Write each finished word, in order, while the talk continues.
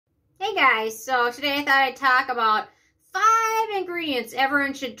Hey guys, so today I thought I'd talk about 5 ingredients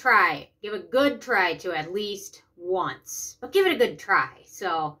everyone should try. Give a good try to at least once, but give it a good try.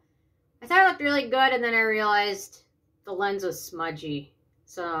 So I thought it looked really good, and then I realized the lens was smudgy.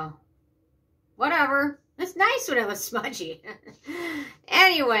 So whatever. It's nice when it was smudgy.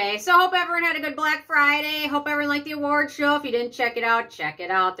 Anyway, so hope everyone had a good Black Friday. Hope everyone liked the award show. If you didn't check it out, check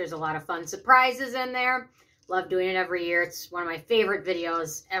it out. There's a lot of fun surprises in there. Love doing it every year. It's one of my favorite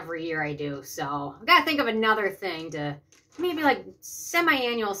videos every year I do. So I've got to think of another thing to maybe like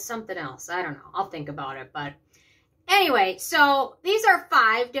semi-annual something else. I don't know. I'll think about it. But anyway, so these are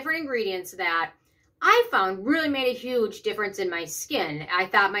 5 different ingredients that I found really made a huge difference in my skin. I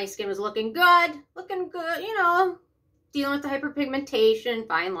thought my skin was looking good, you know, dealing with the hyperpigmentation,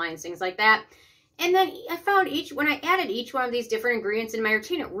 fine lines, things like that. And then I found when I added each one of these different ingredients in my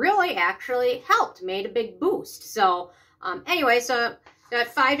routine, it really actually helped, made a big boost. So anyway, so got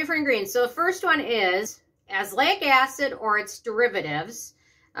 5 different ingredients. So the first one is azelaic acid or its derivatives.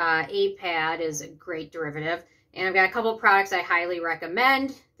 APAD is a great derivative. And I've got a couple of products I highly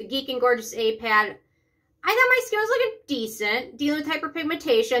recommend. The Geek and Gorgeous APAD. I thought my skin was looking decent, dealing with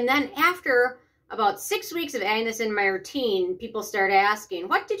hyperpigmentation. Then after about 6 weeks of adding this in my routine, people started asking,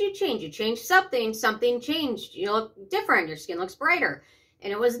 what did you change? You changed something, something changed. You look different, your skin looks brighter.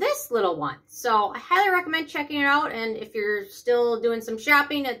 And it was this little one. So I highly recommend checking it out. And if you're still doing some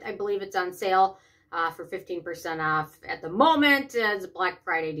shopping, I believe it's on sale for 15% off at the moment. It's a Black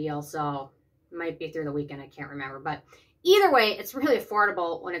Friday deal, so it might be through the weekend, I can't remember. But either way, it's really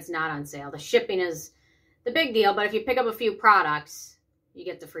affordable when it's not on sale. The shipping is the big deal, but if you pick up a few products, you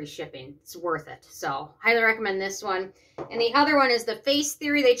get the free shipping. It's worth it. So highly recommend this one. And the other one is the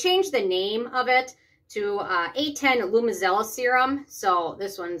FaceTheory. They changed the name of it to A10 Lumizella Serum. So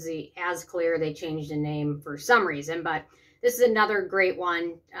this one's the As Clear. They changed the name for some reason, but this is another great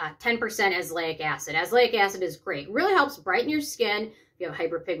one. 10% azelaic acid. Azelaic acid is great. Really helps brighten your skin. If you have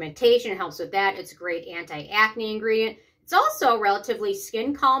hyperpigmentation, it helps with that. It's a great anti-acne ingredient. It's also relatively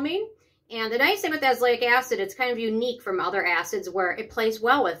skin calming. And the nice thing with azelaic acid, it's kind of unique from other acids where it plays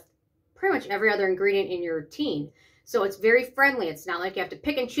well with pretty much every other ingredient in your routine. So it's very friendly. It's not like you have to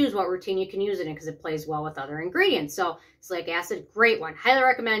pick and choose what routine you can use it in because it plays well with other ingredients. So azelaic acid, great one. Highly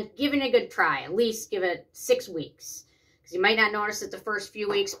recommend giving it a good try. At least give it 6 weeks. Because you might not notice it the first few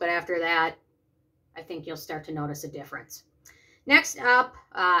weeks, but after that, I think you'll start to notice a difference. Next up,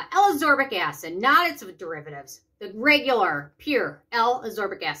 L-Ascorbic Acid, not its derivatives. The regular, pure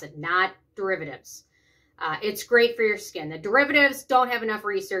L-Ascorbic Acid, not derivatives. It's great for your skin. The derivatives don't have enough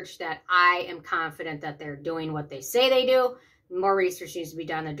research that I am confident that they're doing what they say they do. More research needs to be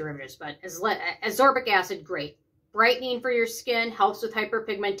done on the derivatives, but ascorbic acid, great. Brightening for your skin, helps with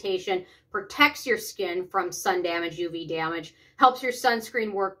hyperpigmentation, protects your skin from sun damage, UV damage, helps your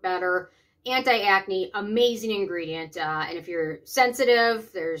sunscreen work better. Anti-acne, amazing ingredient. And if you're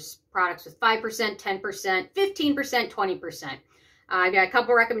sensitive, there's products with 5%, 10%, 15%, 20%. I've got a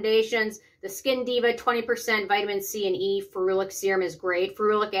couple recommendations. The Skin Deva 20% vitamin C and E ferulic serum is great.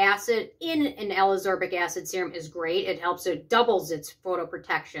 Ferulic acid in an L-Ascorbic acid serum is great. It helps, it doubles its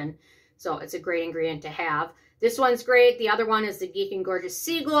photoprotection. So it's a great ingredient to have. This one's great. The other one is the Geek and Gorgeous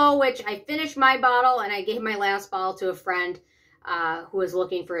Sea Glow, which I finished my bottle and I gave my last bottle to a friend who was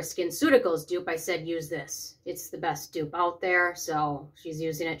looking for a SkinCeuticals dupe. I said, use this. It's the best dupe out there. So she's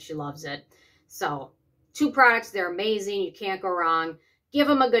using it. She loves it. So 2 products. They're amazing. You can't go wrong. Give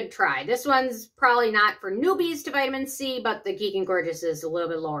them a good try. This one's probably not for newbies to vitamin C, but the Geek and Gorgeous is a little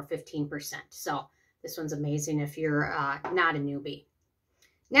bit lower, 15%. So this one's amazing if you're not a newbie.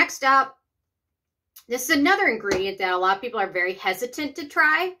 Next up, this is another ingredient that a lot of people are very hesitant to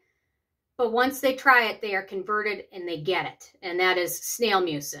try. But once they try it, they are converted and they get it. And that is Snail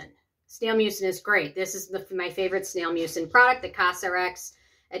Mucin. Snail Mucin is great. This is my favorite Snail Mucin product, the Cosrx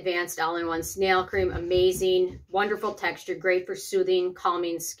Advanced All-in-One Snail Cream. Amazing, wonderful texture, great for soothing,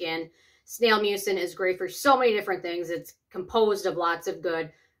 calming skin. Snail Mucin is great for so many different things. It's composed of lots of good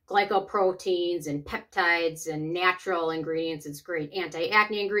glycoproteins and peptides and natural ingredients. It's great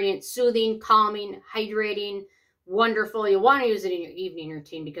anti-acne ingredient, soothing, calming, hydrating, wonderful. You'll want to use it in your evening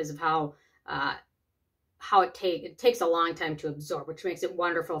routine because of how it takes a long time to absorb, which makes it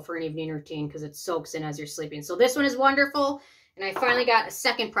wonderful for an evening routine because it soaks in as you're sleeping. So this one is wonderful. And I finally got a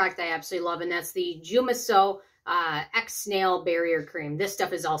second product I absolutely love, and that's the Jumiso X-Snail Barrier Cream. This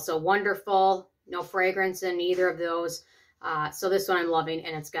stuff is also wonderful. No fragrance in either of those. So this one I'm loving,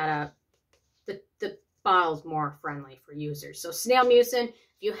 and it's got the bottle's more friendly for users. So Snail Mucin, if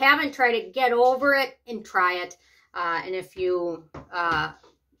you haven't tried it, get over it and try it. And if you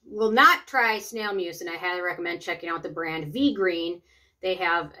will not try Snail Mucin, I highly recommend checking out the brand V Green. they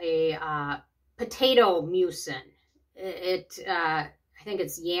have a potato mucin. I think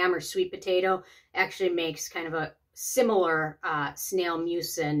it's yam or sweet potato. Actually makes kind of a similar snail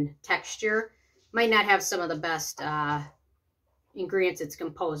mucin texture. Might not have some of the best ingredients it's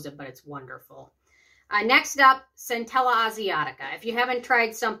composed of, but it's wonderful. Next up, Centella Asiatica. If you haven't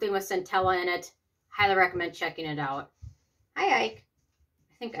tried something with Centella in it, highly recommend checking it out. Hi, Ike.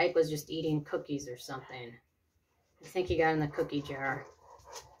 I think Ike was just eating cookies or something. I think he got in the cookie jar.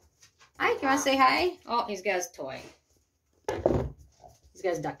 Ike, you want to say hi? Oh, he's got his toy. He's got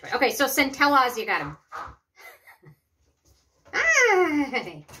his duck toy. Okay, so Centella Asiatica.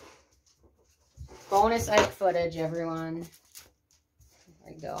 Hi! Bonus Ike footage, everyone.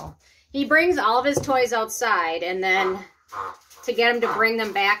 There we go. He brings all of his toys outside, and then to get him to bring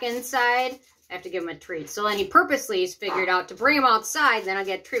them back inside, I have to give him a treat. So then he purposely has figured out to bring them outside, then I'll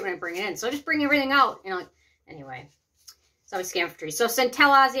get a treat when I bring it in. So I just bring everything out. You know, anyway. So I scam for treats. So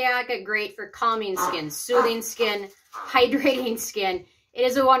Centella Asiatica, great for calming skin, soothing skin, hydrating skin. It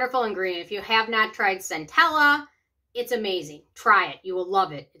is a wonderful ingredient. If you have not tried Centella, it's amazing. Try it. You will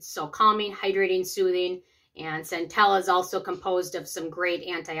love it. It's so calming, hydrating, soothing. And Centella is also composed of some great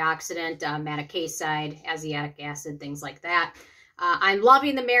antioxidant, madecasside, azelaic acid, things like that. I'm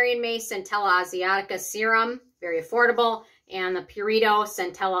loving the Mary & May Centella Asiatica Serum. Very affordable. And the Purito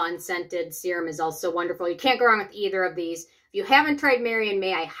Centella Unscented Serum is also wonderful. You can't go wrong with either of these. If you haven't tried Mary &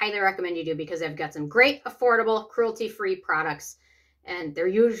 May, I highly recommend you do because they've got some great, affordable, cruelty-free products. And they're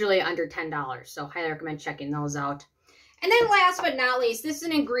usually under $10. So highly recommend checking those out. And then last but not least, this is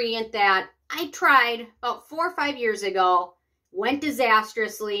an ingredient that I tried about 4 or 5 years ago, went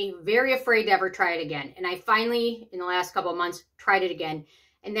disastrously, very afraid to ever try it again. And I finally, in the last couple of months, tried it again.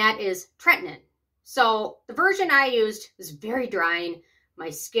 And that is tretinoin. So the version I used was very drying. My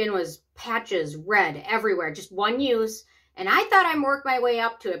skin was patches, red, everywhere, just one use. And I thought I'd work my way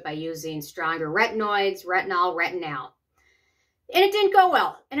up to it by using stronger retinoids, retinol, retinal. And it didn't go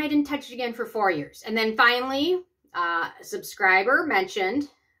well. And I didn't touch it again for 4 years. And then finally, a subscriber mentioned,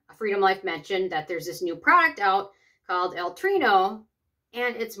 Freedom Life mentioned that there's this new product out called Altreno,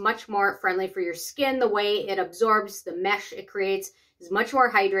 and it's much more friendly for your skin. The way it absorbs, the mesh it creates is much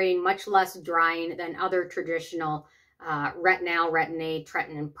more hydrating, much less drying than other traditional retinol, retin-a,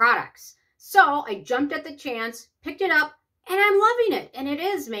 tretinoin products. So I jumped at the chance, picked it up, and I'm loving it. And it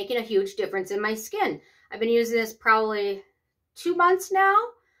is making a huge difference in my skin. I've been using this probably 2 months now,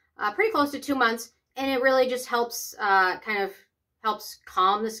 pretty close to 2 months, and it really just helps helps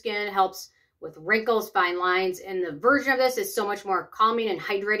calm the skin, helps with wrinkles, fine lines, and the version of this is so much more calming and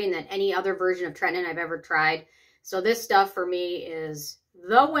hydrating than any other version of tretinoin I've ever tried. So this stuff for me is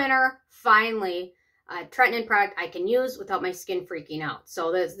the winner, finally. A tretinoin product I can use without my skin freaking out.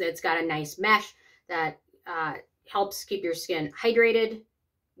 So it's got a nice mesh that helps keep your skin hydrated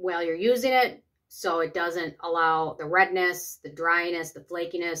while you're using it, so it doesn't allow the redness, the dryness, the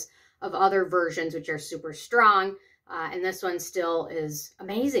flakiness of other versions, which are super strong. And this one still is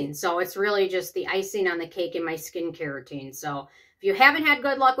amazing. So it's really just the icing on the cake in my skincare routine. So if you haven't had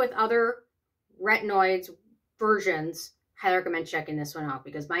good luck with other retinoids versions, highly recommend checking this one out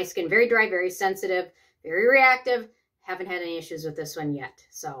because my skin very dry, very sensitive, very reactive. Haven't had any issues with this one yet.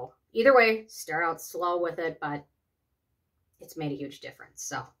 So either way, start out slow with it, but it's made a huge difference.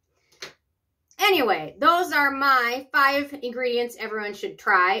 So anyway, those are my 5 ingredients everyone should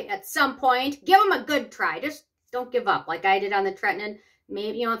try at some point. Give them a good try. Just don't give up like I did on the tretinoin.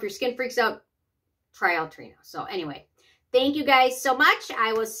 Maybe, you know, if your skin freaks out, try Altreno. So anyway, thank you guys so much.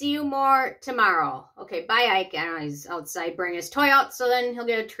 I will see you more tomorrow. Okay, bye, Ike. I don't know, he's outside bringing his toy out, so then he'll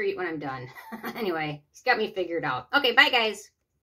get a treat when I'm done. Anyway, he's got me figured out. Okay, bye, guys.